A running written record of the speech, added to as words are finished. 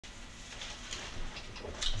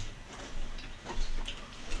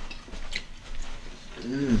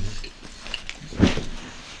I'm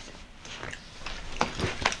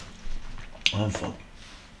fucking.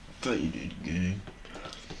 What you did, gang?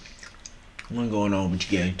 What's going on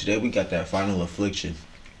with you, gang? Today we got that final affliction.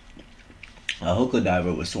 A hookah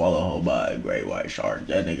diver was swallowed whole by a great white shark.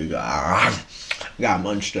 That nigga got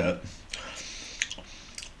munched up.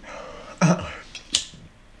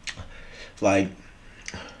 Like,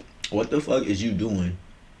 what the fuck is you doing?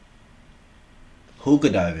 Hookah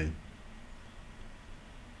diving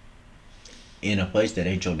in a place that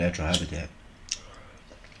ain't your natural habitat.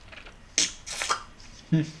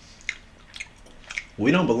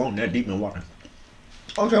 We don't belong that deep in water.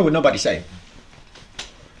 I don't care what nobody say.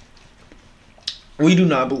 We do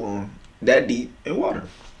not belong that deep in water.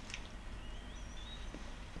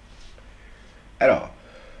 At all.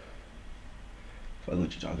 Fuck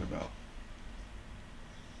what you talking about.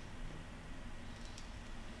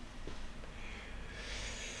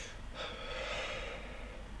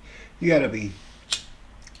 You gotta be.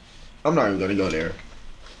 I'm not even gonna go there.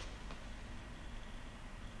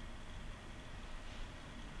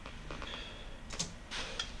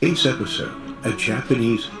 Today's episode, a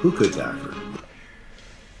Japanese hookah diver.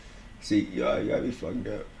 See, y'all, you gotta be fucked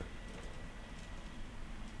up.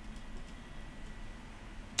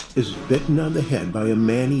 Is bitten on the head by a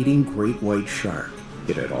man-eating great white shark.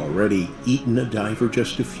 It had already eaten a diver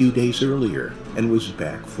just a few days earlier and was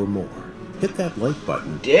back for more. Hit that like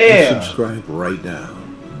button and subscribe right now.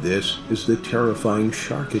 This is the terrifying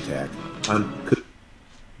shark attack on...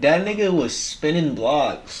 That nigga was spinning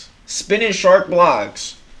blocks. Spinning shark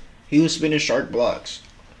blocks. He was spinning shark blocks.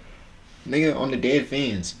 Nigga on the dead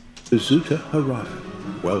fins. Kazuta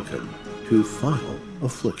Harada. Welcome to Final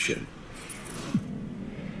Affliction.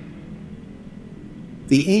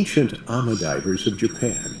 The ancient Ama divers of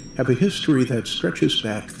Japan have a history that stretches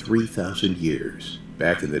back 3,000 years.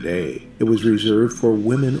 Back in the day, it was reserved for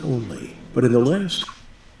women only. But in the last...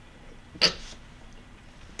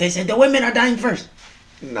 They said the women are dying first.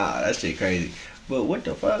 Nah, that shit crazy. But what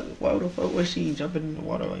the fuck? Why the fuck was she jumping in the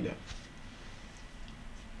water like that?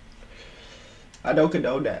 I don't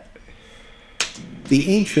condone that. The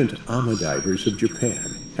ancient Ama divers of Japan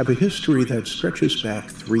have a history that stretches back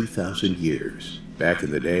 3,000 years. Back in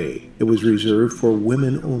the day, it was reserved for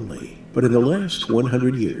women only. But in the last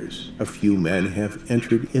 100 years, a few men have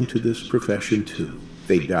entered into this profession too.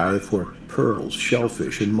 They dive for pearls,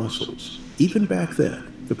 shellfish, and mussels. Even back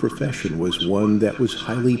then, the profession was one that was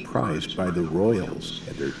highly prized by the royals,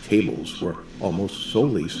 and their tables were almost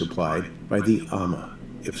solely supplied by the Ama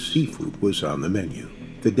if seafood was on the menu.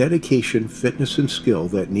 The dedication, fitness, and skill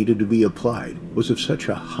that needed to be applied was of such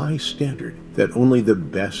a high standard that only the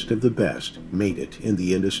best of the best made it in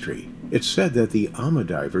the industry. It's said that the Ama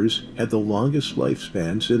divers had the longest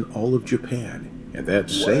lifespans in all of Japan, and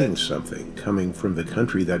that's saying something coming from the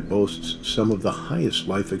country that boasts some of the highest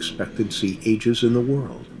life expectancy ages in the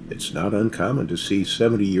world. It's not uncommon to see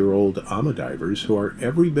 70-year-old Ama divers who are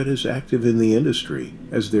every bit as active in the industry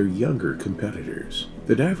as their younger competitors.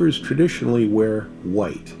 The divers traditionally wear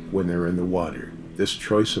white when they're in the water. This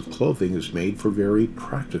choice of clothing is made for very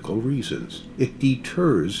practical reasons. It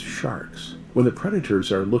deters sharks. When the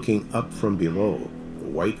predators are looking up from below, the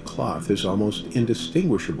white cloth is almost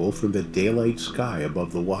indistinguishable from the daylight sky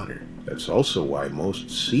above the water. That's also why most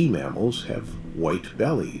sea mammals have white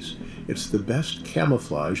bellies. It's the best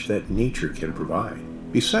camouflage that nature can provide.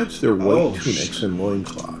 Besides their white tunics and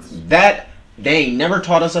loincloths. That they ain't never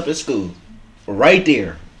taught us up at school. Right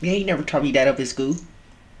there. They ain't never taught me that up at school.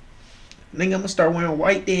 Nigga, I'm gonna start wearing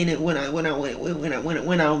white then when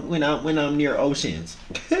I'm near oceans.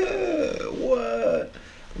 What?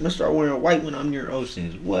 I'm gonna start wearing white when I'm near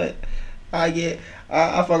oceans. What? I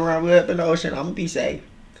fuck around with up in the ocean. I'm gonna be safe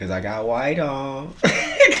cause I got white on.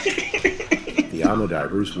 The Ama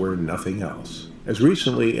divers wear nothing else. As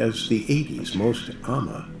recently as the 80s, most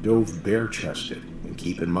Ama dove bare-chested. And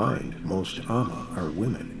keep in mind, most Ama are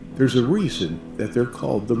women. There's a reason that they're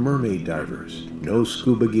called the mermaid divers. No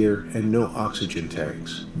scuba gear and no oxygen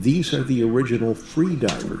tanks. These are the original free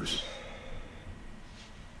divers.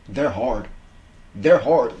 They're hard. They're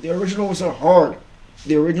hard. The original ones are hard.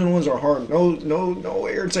 The original ones are hard. No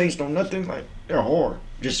air tanks, no nothing. Like, they're hard.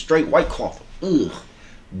 Just straight white cloth. Ugh.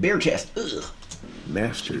 Bare chest. Ugh.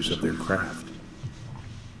 Masters of their craft.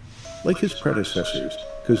 Like his predecessors,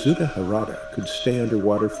 Kazuta Harada could stay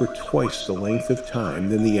underwater for twice the length of time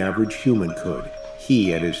than the average human could.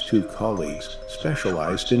 He and his two colleagues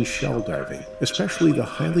specialized in shell diving, especially the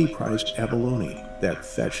highly prized abalone that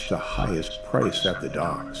fetched the highest price at the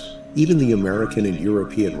docks. Even the American and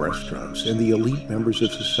European restaurants and the elite members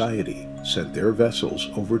of society sent their vessels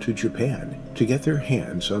over to Japan to get their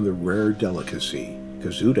hands on the rare delicacy.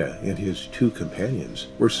 Kazuda and his 2 companions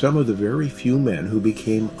were some of the very few men who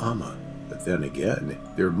became ama. But then again,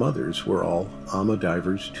 their mothers were all ama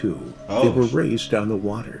divers too. They were raised on the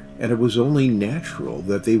water, and it was only natural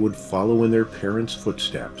that they would follow in their parents'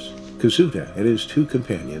 footsteps. Kazuda and his 2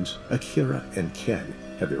 companions, Akira and Ken,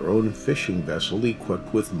 had their own fishing vessel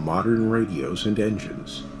equipped with modern radios and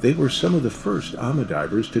engines. They were some of the first ama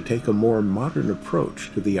divers to take a more modern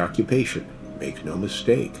approach to the occupation. Make no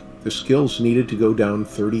mistake, the skills needed to go down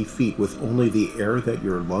 30 feet with only the air that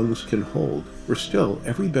your lungs can hold were still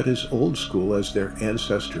every bit as old school as their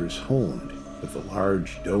ancestors honed. But the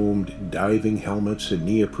large, domed diving helmets and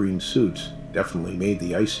neoprene suits definitely made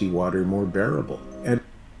the icy water more bearable.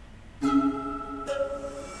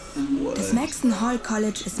 Das Maxton Hall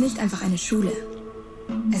College ist nicht einfach eine Schule.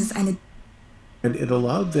 Es ist eine... And it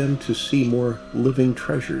allowed them to see more living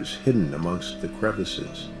treasures hidden amongst the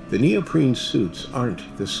crevices. The neoprene suits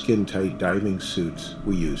aren't the skin-tight diving suits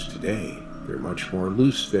we use today. They're much more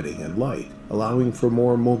loose-fitting and light, allowing for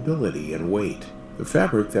more mobility and weight. The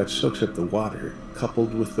fabric that soaks up the water,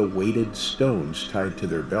 coupled with the weighted stones tied to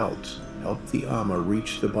their belts, helped the ama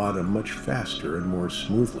reach the bottom much faster and more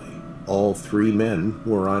smoothly. All 3 men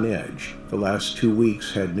were on edge. The last 2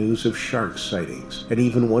 weeks had news of shark sightings, and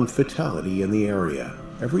even one fatality in the area.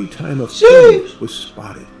 Every time a fin was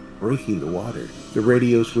spotted breaking the water, the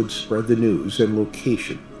radios would spread the news and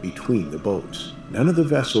location between the boats. None of the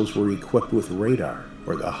vessels were equipped with radar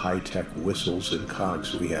or the high-tech whistles and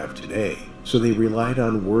cogs we have today, so they relied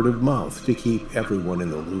on word of mouth to keep everyone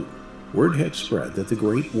in the loop. Word had spread that the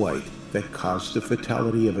great white that caused the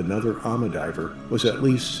fatality of another ama diver was at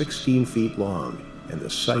least 16 feet long, and the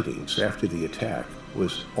sightings after the attack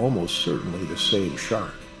was almost certainly the same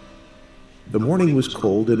shark. The morning was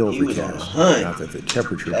cold and overcast. Not that the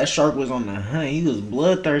temperature... That shark was on the hunt. He was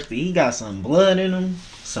bloodthirsty. He got some blood in him.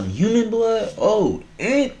 Some human blood. Oh,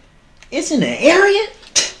 it's in the area?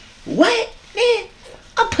 What? Man,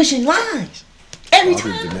 I'm pushing lines. Every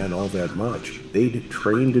time. The men all that much. They'd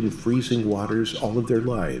trained in freezing waters all of their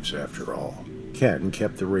lives, after all. Ken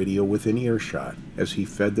kept the radio within earshot as he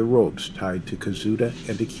fed the ropes tied to Kazuda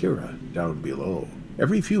and Akira down below.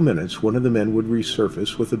 Every few minutes, one of the men would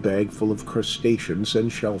resurface with a bag full of crustaceans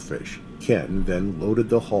and shellfish. Ken then loaded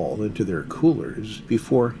the haul into their coolers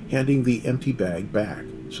before handing the empty bag back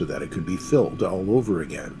so that it could be filled all over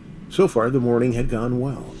again. So far, the morning had gone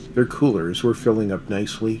well. Their coolers were filling up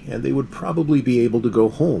nicely, and they would probably be able to go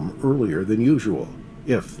home earlier than usual,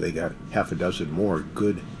 if they got half a dozen more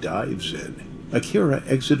good dives in. Akira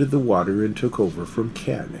exited the water and took over from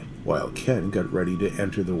Ken, while Ken got ready to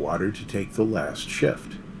enter the water to take the last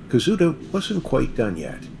shift. Kazuda wasn't quite done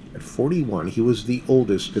yet. At 41, he was the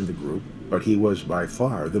oldest in the group, but he was by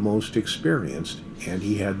far the most experienced, and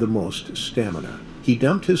he had the most stamina. He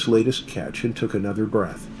dumped his latest catch and took another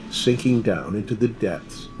breath, sinking down into the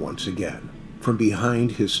depths once again. From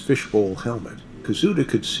behind his fishbowl helmet, Kazuda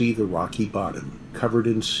could see the rocky bottom, covered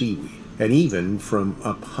in seaweed, and even from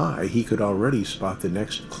up high he could already spot the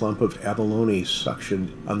next clump of abalone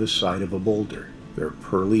suctioned on the side of a boulder. Their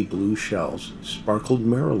pearly blue shells sparkled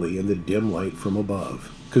merrily in the dim light from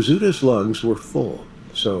above. Kazuda's lungs were full,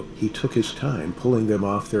 so he took his time pulling them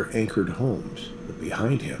off their anchored homes. But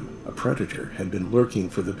behind him, a predator had been lurking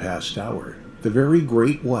for the past hour. The very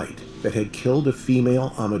great white that had killed a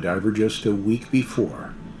female ama diver just a week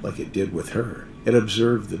before, like it did with her. It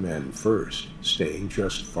observed the men first, staying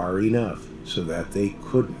just far enough so that they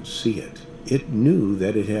couldn't see it. It knew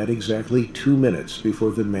that it had exactly 2 minutes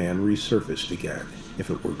before the man resurfaced again. If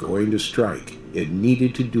it were going to strike, it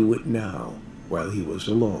needed to do it now, while he was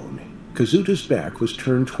alone. Kazuda's back was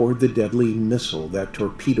turned toward the deadly missile that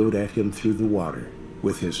torpedoed at him through the water,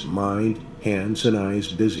 with his mind, hands, and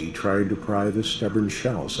eyes busy trying to pry the stubborn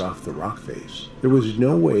shells off the rock face. There was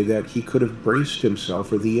no way that he could have braced himself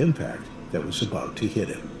for the impact that was about to hit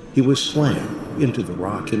him. He was slammed into the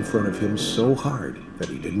rock in front of him so hard that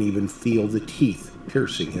he didn't even feel the teeth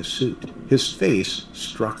piercing his suit. His face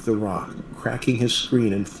struck the rock, cracking his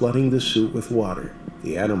screen and flooding the suit with water.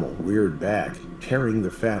 The animal reared back, tearing the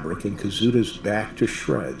fabric and Kazuda's back to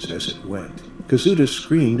shreds as it went. Kazuda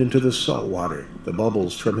screamed into the salt water, the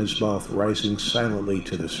bubbles from his mouth rising silently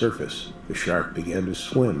to the surface. The shark began to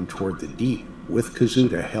swim toward the deep, with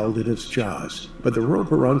Kazuda held in its jaws, but the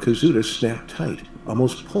rope around Kazuda snapped tight,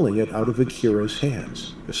 almost pulling it out of Akira's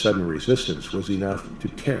hands. The sudden resistance was enough to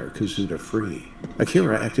tear Kazuda free.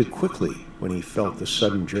 Akira acted quickly when he felt the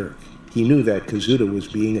sudden jerk. He knew that Kazuda was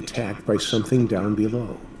being attacked by something down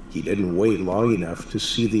below. He didn't wait long enough to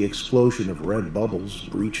see the explosion of red bubbles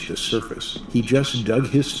breach the surface. He just dug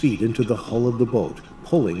his feet into the hull of the boat,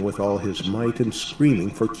 pulling with all his might and screaming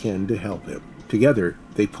for Ken to help him. Together,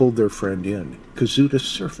 they pulled their friend in. Kazuta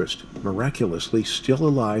surfaced, miraculously still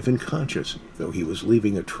alive and conscious, though he was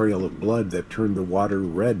leaving a trail of blood that turned the water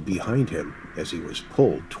red behind him as he was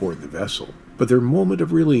pulled toward the vessel. But their moment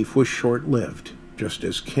of relief was short-lived. Just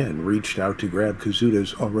as Ken reached out to grab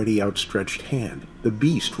Kazuta's already outstretched hand, the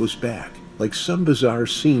beast was back. Like some bizarre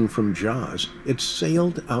scene from Jaws, it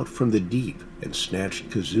sailed out from the deep and snatched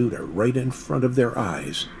Kazuta right in front of their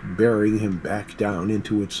eyes, bearing him back down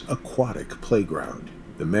into its aquatic playground.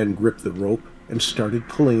 The men gripped the rope and started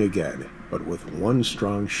pulling again, but with one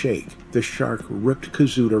strong shake, the shark ripped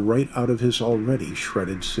Kazuta right out of his already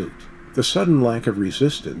shredded suit. The sudden lack of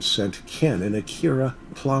resistance sent Ken and Akira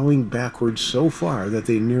plowing backwards so far that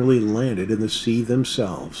they nearly landed in the sea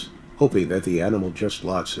themselves. Hoping that the animal just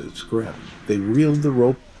lost its grip, they reeled the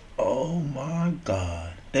rope. Oh my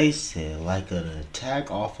god. They said like an attack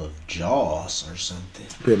off of Jaws or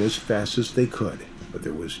something. In as fast as they could, but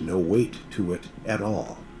there was no weight to it at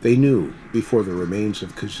all. They knew, before the remains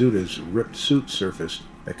of Kazuta's ripped suit surfaced,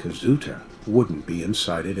 that Kazuta wouldn't be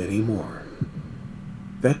inside it anymore.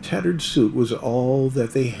 That tattered suit was all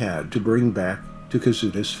that they had to bring back to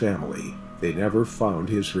Kazuta's family. They never found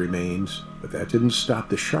his remains, but that didn't stop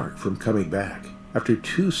the shark from coming back. After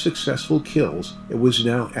 2 successful kills, it was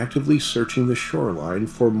now actively searching the shoreline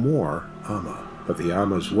for more Ama. But the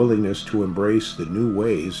Ama's willingness to embrace the new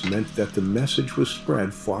ways meant that the message was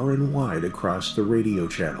spread far and wide across the radio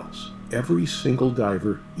channels. Every single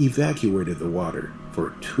diver evacuated the water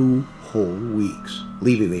for 2 whole weeks,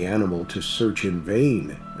 leaving the animal to search in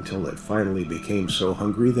vain until it finally became so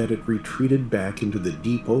hungry that it retreated back into the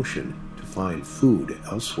deep ocean to find food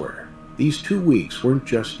elsewhere. These 2 weeks weren't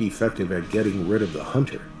just effective at getting rid of the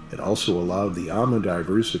hunter. It also allowed the Ama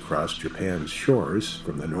divers across Japan's shores,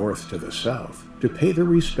 from the north to the south, to pay their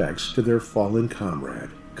respects to their fallen comrade.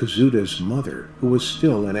 Kazuta's mother, who was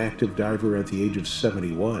still an active diver at the age of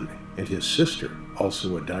 71, and his sister,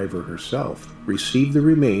 also a diver herself, received the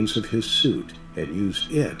remains of his suit and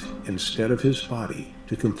used it instead of his body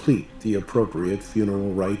to complete the appropriate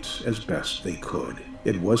funeral rites as best they could.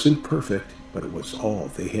 It wasn't perfect, but it was all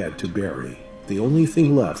they had to bury. The only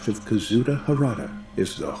thing left of Kazuta Harada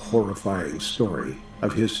is the horrifying story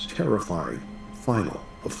of his terrifying final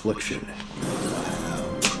affliction.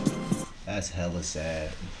 That's hella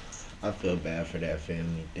sad. I feel bad for that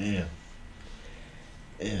family. Damn.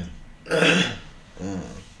 If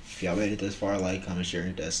y'all made it this far, like, comment, share,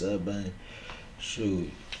 hit that sub button.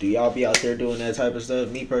 Shoot. Do y'all be out there doing that type of stuff?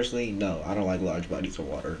 Me personally, no. I don't like large bodies of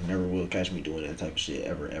water. Never will catch me doing that type of shit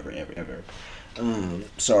ever, ever, ever, ever.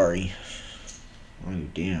 Sorry. Oh,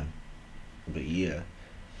 damn. But yeah.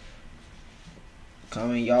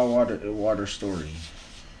 Comment y'all water story.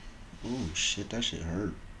 Ooh, shit, that shit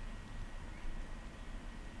hurt.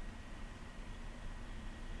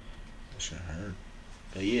 That shit hurt.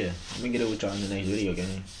 But yeah, let me get it with y'all in the next video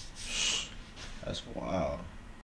game. That's wild.